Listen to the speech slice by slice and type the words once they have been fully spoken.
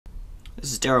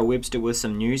This is Daryl Webster with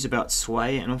some news about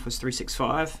Sway in Office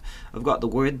 365. I've got the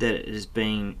word that it is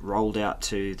being rolled out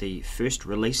to the first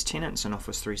release tenants in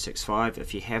Office 365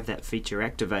 if you have that feature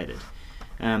activated.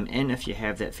 And if you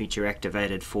have that feature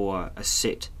activated for a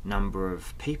set number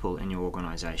of people in your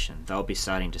organization, they'll be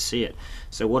starting to see it.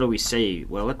 So what do we see?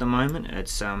 Well, at the moment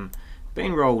it's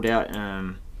being rolled out,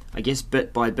 I guess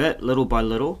bit by bit, little by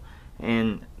little,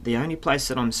 and the only place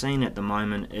that I'm seeing at the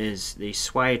moment is the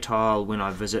Sway tile when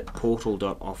I visit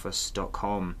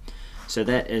portal.office.com. So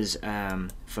that is,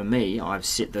 for me, I've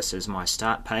set this as my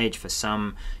start page. For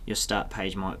some, your start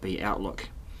page might be Outlook.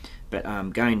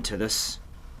 But going to this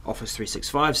Office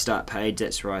 365 start page,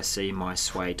 that's where I see my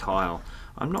Sway tile.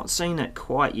 I'm not seeing it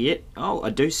quite yet. Oh, I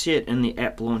do see it in the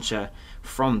app launcher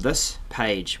from this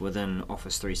page within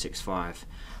Office 365.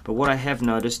 But what I have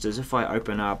noticed is if I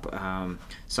open up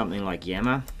something like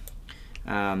Yammer,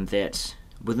 that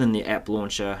within the app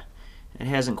launcher it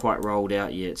hasn't quite rolled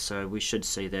out yet, so we should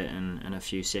see that in a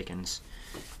few seconds.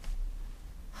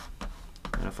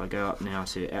 And if I go up now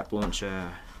to app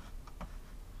launcher,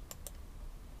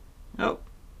 oh,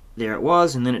 there it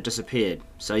was, and then it disappeared.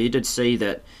 So you did see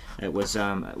that it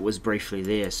was briefly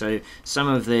there. So some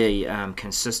of the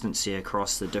consistency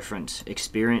across the different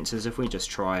experiences, if we just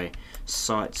try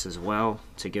sites as well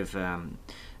to give an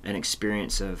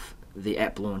experience of the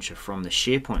app launcher from the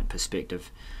SharePoint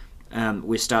perspective,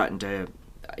 we're starting to,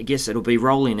 I guess it'll be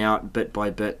rolling out bit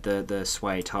by bit. The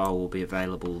Sway tile will be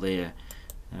available there.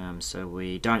 So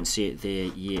we don't see it there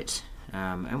yet.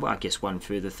 And well, I guess one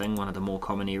further thing, one of the more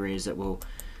common areas that we'll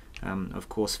of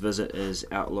course visit is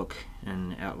Outlook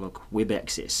and Outlook Web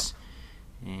Access.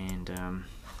 And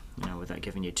you know, without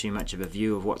giving you too much of a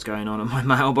view of what's going on in my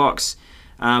mailbox,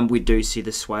 we do see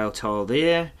the Sway tile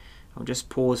there. I'll just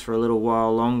pause for a little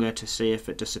while longer to see if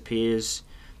it disappears.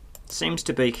 Seems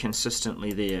to be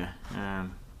consistently there.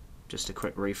 Just a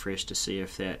quick refresh to see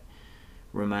if that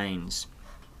remains.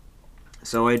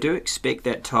 So I do expect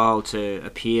that tile to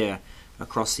appear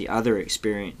across the other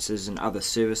experiences and other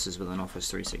services within Office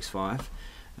 365,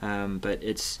 but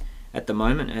it's at the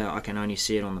moment I can only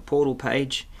see it on the portal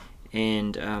page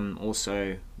and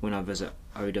also when I visit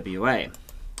OWA.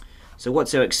 So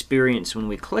what's our experience when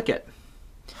we click it?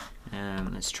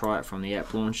 Let's try it from the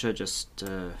app launcher just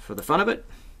for the fun of it.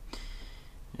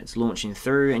 It's launching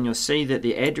through, and you'll see that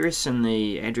the address in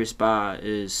the address bar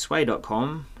is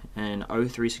sway.com and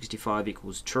O365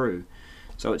 equals true.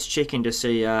 So it's checking to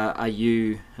see, are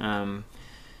you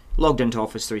logged into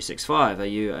Office 365? Are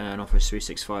you an Office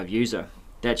 365 user?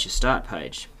 That's your start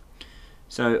page.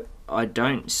 So I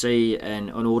don't see an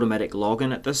automatic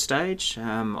login at this stage.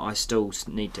 I still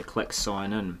need to click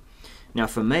sign in. Now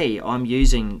for me, I'm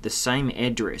using the same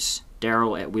address,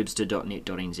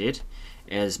 daryl@webster.net.nz,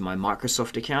 as my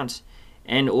Microsoft account,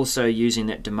 and also using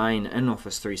that domain in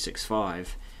Office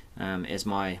 365 as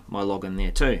my login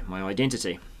there too, my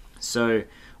identity. So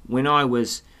when I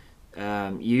was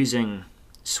using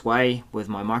Sway with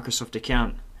my Microsoft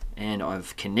account and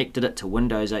I've connected it to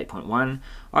Windows 8.1,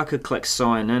 I could click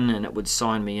sign in and it would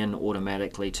sign me in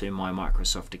automatically to my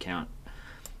Microsoft account.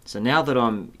 So now that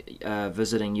I'm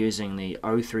visiting using the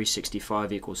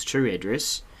O365 equals true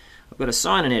address, I've got a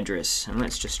sign-in address, and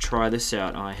let's just try this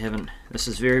out. This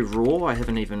is very raw, I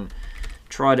haven't even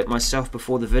tried it myself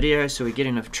before the video, so we're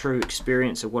getting a true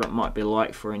experience of what it might be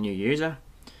like for a new user.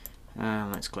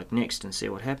 Let's click next and see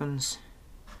what happens.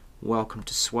 Welcome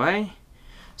to Sway.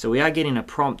 So we are getting a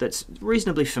prompt that's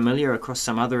reasonably familiar across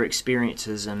some other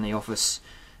experiences in the Office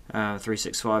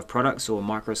 365 products or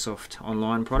Microsoft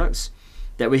Online products,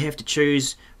 that we have to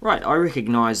choose, right, I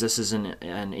recognize this as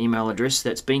an email address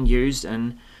that's been used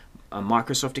in a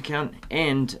Microsoft account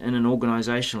and in an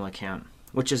organizational account,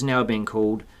 which is now being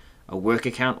called a work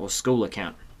account or school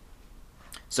account.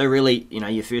 So really, you know,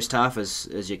 your first half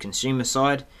is your consumer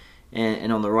side,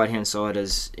 and on the right hand side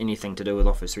is anything to do with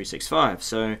Office 365.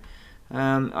 So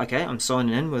okay, I'm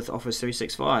signing in with Office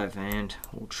 365 and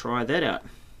we'll try that out.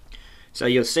 So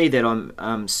you'll see that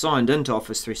I'm signed into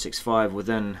Office 365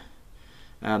 within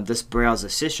this browser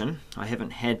session. I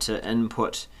haven't had to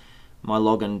input my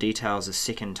login details a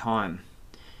second time.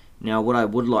 Now what I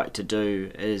would like to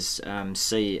do is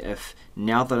see if,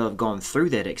 now that I've gone through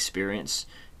that experience,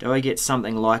 do I get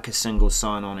something like a single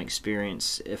sign-on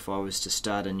experience if I was to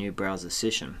start a new browser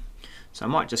session. So I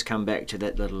might just come back to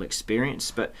that little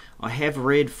experience, but I have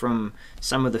read from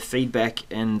some of the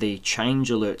feedback in the change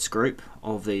alerts group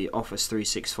of the Office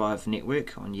 365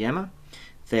 network on Yammer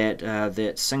that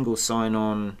that single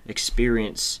sign-on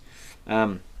experience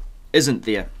isn't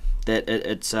there. That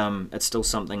it's still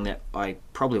something that I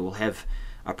probably will have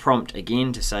a prompt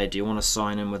again to say, do you want to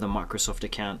sign in with a Microsoft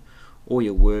account or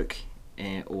your work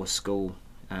or school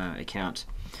account.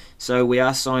 So we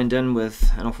are signed in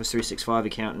with an Office 365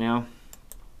 account now.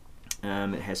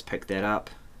 It has picked that up,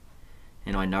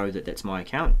 and I know that that's my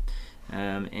account.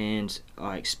 And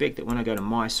I expect that when I go to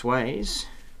My Sways,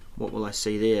 what will I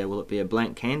see there? Will it be a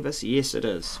blank canvas? Yes, it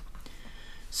is.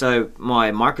 So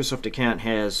my Microsoft account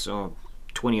has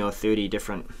 20 or 30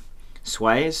 different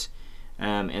sways,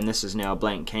 and this is now a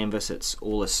blank canvas. It's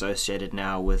all associated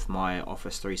now with my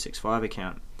Office 365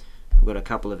 account. I've got a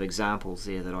couple of examples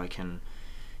there that I can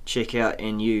check out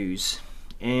and use,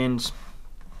 and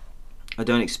I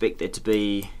don't expect there to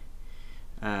be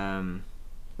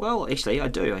well, actually I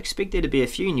do. I expect there to be a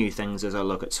few new things as I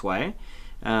look at Sway,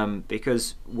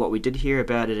 because what we did hear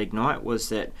about at Ignite was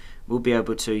that we'll be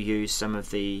able to use some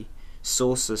of the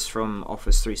sources from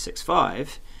Office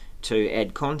 365 to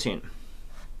add content.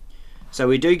 So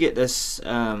we do get this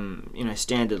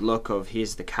standard look of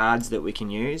here's the cards that we can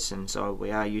use, and so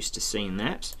we are used to seeing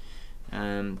that.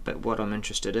 But what I'm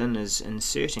interested in is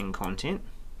inserting content.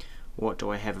 What do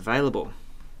I have available?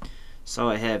 So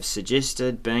I have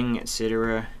suggested, Bing,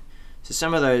 etc. So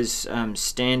some of those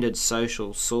standard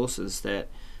social sources that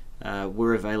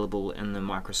were available in the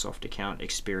Microsoft account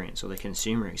experience or the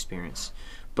consumer experience.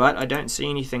 But I don't see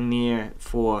anything there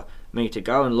for me to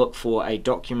go and look for a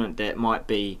document that might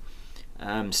be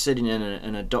sitting in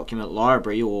a document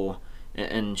library or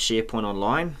in SharePoint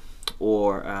Online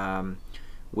or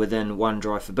within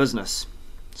OneDrive for Business.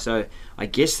 So I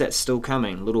guess that's still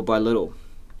coming little by little.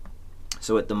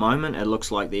 So at the moment it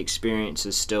looks like the experience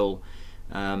is still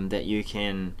that you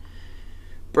can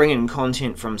bring in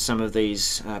content from some of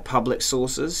these public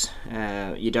sources.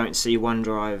 You don't see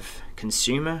OneDrive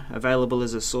Consumer available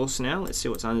as a source now. Let's see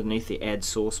what's underneath the Add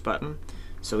Source button.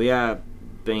 So we are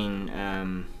being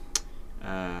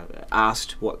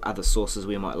asked what other sources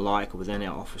we might like within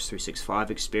our Office 365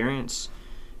 experience,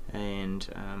 and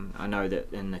I know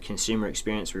that in the consumer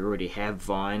experience we already have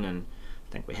Vine, and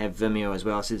I think we have Vimeo as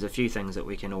well, so there's a few things that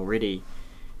we can already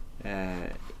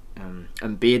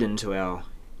embed into our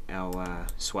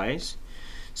sways.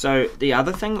 So the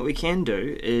other thing that we can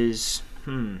do is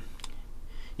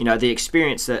the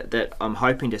experience that I'm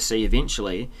hoping to see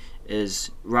eventually is,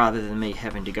 rather than me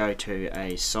having to go to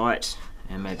a site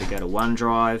and maybe go to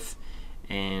OneDrive,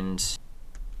 and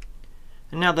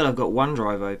now that I've got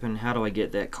OneDrive open, how do I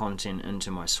get that content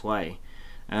into my sway?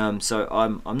 So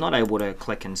I'm not able to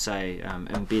click and say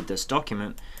embed this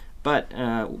document, but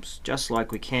just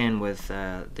like we can with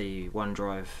the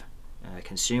OneDrive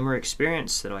consumer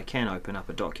experience, that I can open up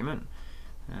a document.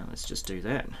 Let's just do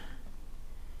that,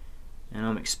 and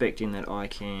I'm expecting that I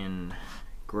can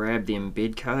grab the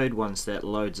embed code once that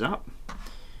loads up.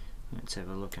 Let's have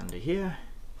a look under here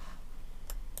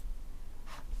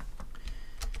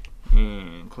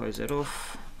and close that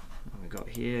off. What we got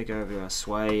here, go over our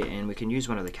sway, and we can use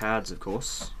one of the cards, of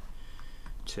course,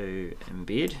 to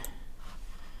embed.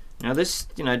 Now this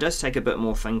does take a bit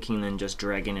more thinking than just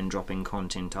dragging and dropping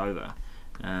content over.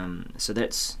 So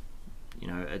that's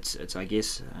it's I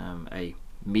guess a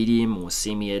medium or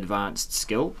semi-advanced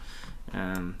skill,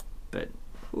 but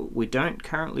we don't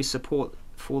currently support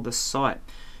for the site.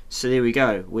 So there we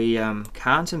go. We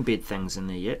can't embed things in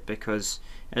there yet, because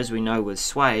as we know with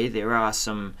Sway there are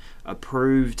some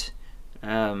approved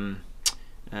URLs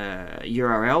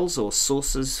or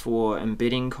sources for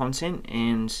embedding content,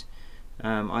 and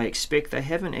I expect they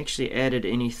haven't actually added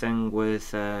anything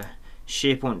with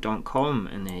SharePoint.com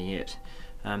in there yet.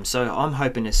 So I'm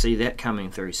hoping to see that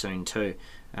coming through soon too.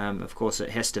 Of course it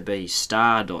has to be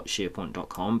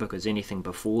star.sharepoint.com, because anything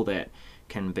before that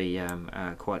can be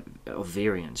quite of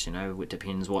variance. It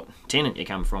depends what tenant you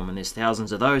come from, and there's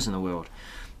thousands of those in the world.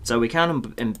 So we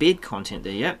can't embed content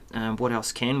there yet. What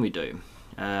else can we do?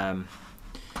 And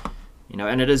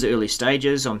it is early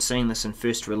stages. I'm seeing this in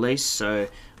first release, so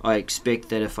I expect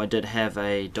that if I did have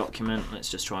a document, let's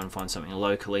just try and find something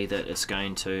locally that it's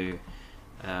going to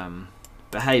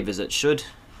behave as it should.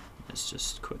 Let's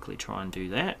just quickly try and do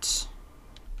that.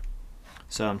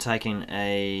 So I'm taking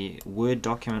a Word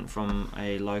document from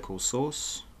a local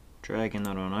source, dragging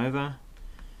that on over.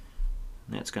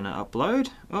 That's going to upload.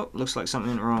 Oh, looks like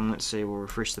something went wrong. Let's see, we'll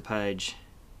refresh the page.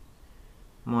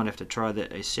 Might have to try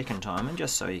that a second time, and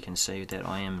just so you can see that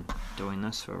I am doing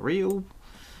this for real,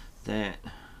 that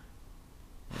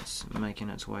it's making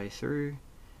its way through.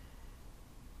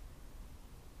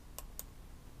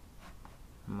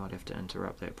 I might have to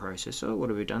interrupt that process. So what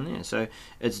have we done there? So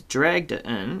it's dragged it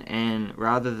in, and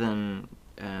rather than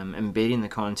embedding the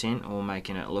content or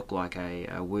making it look like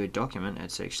a Word document,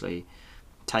 it's actually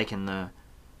taken the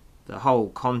whole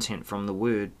content from the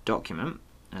Word document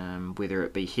whether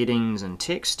it be headings and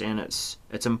text, and it's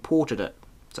imported it.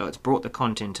 So it's brought the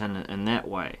content in that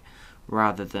way,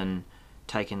 rather than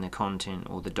taking the content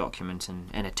or the document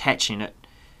and attaching it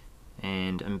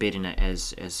and embedding it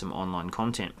as some online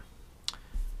content.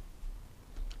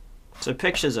 So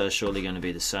pictures are surely going to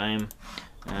be the same.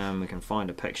 We can find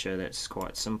a picture that's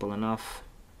quite simple enough.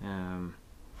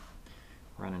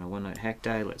 Running a OneNote hack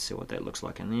day, let's see what that looks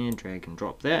like in there. Drag and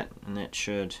drop that, and that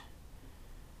should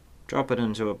drop it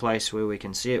into a place where we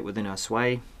can see it within our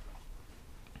Sway,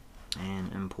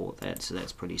 and import that. So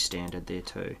that's pretty standard there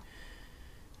too,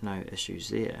 no issues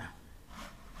there.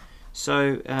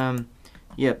 So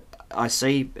yeah, I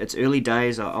see it's early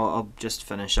days. I'll just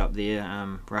finish up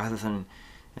there, rather than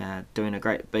doing a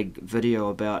great big video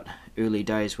about early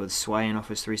days with Sway and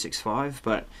Office 365,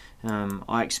 but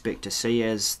I expect to see,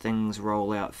 as things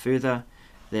roll out further,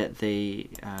 that the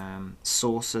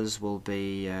sources will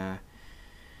be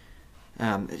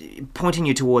pointing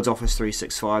you towards Office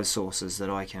 365 sources that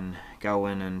I can go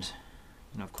in and,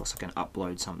 of course I can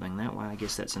upload something that way. I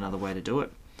guess that's another way to do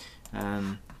it.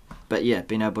 But yeah,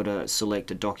 being able to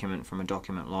select a document from a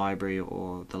document library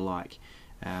or the like.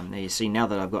 Now you see, now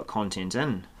that I've got content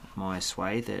in my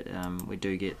Sway, that we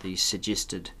do get the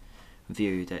suggested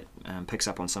view that picks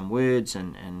up on some words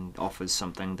and offers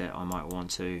something that I might want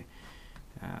to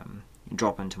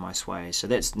drop into my Sway. So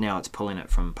that's, now it's pulling it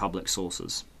from public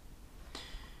sources.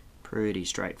 Pretty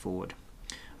straightforward.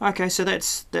 Okay, so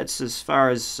that's as far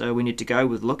as we need to go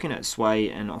with looking at Sway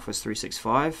in Office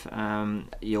 365.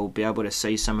 You'll be able to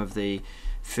see some of the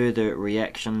further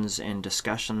reactions and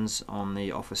discussions on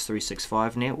the Office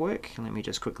 365 network. Let me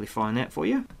just quickly find that for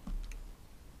you.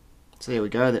 So there we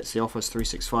go, that's the Office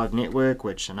 365 network,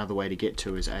 which another way to get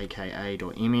to is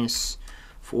aka.ms/Office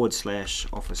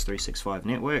 365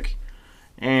 network.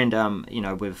 And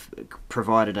we've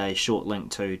provided a short link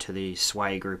to the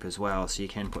Sway group as well, so you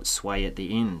can put Sway at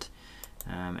the end,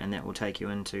 and that will take you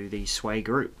into the Sway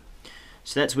group.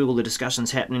 So that's where all the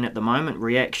discussion's happening at the moment,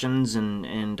 reactions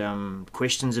and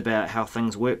questions about how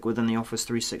things work within the Office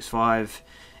 365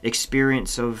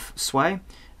 experience of Sway.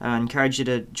 I encourage you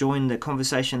to join the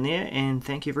conversation there, and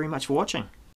thank you very much for watching.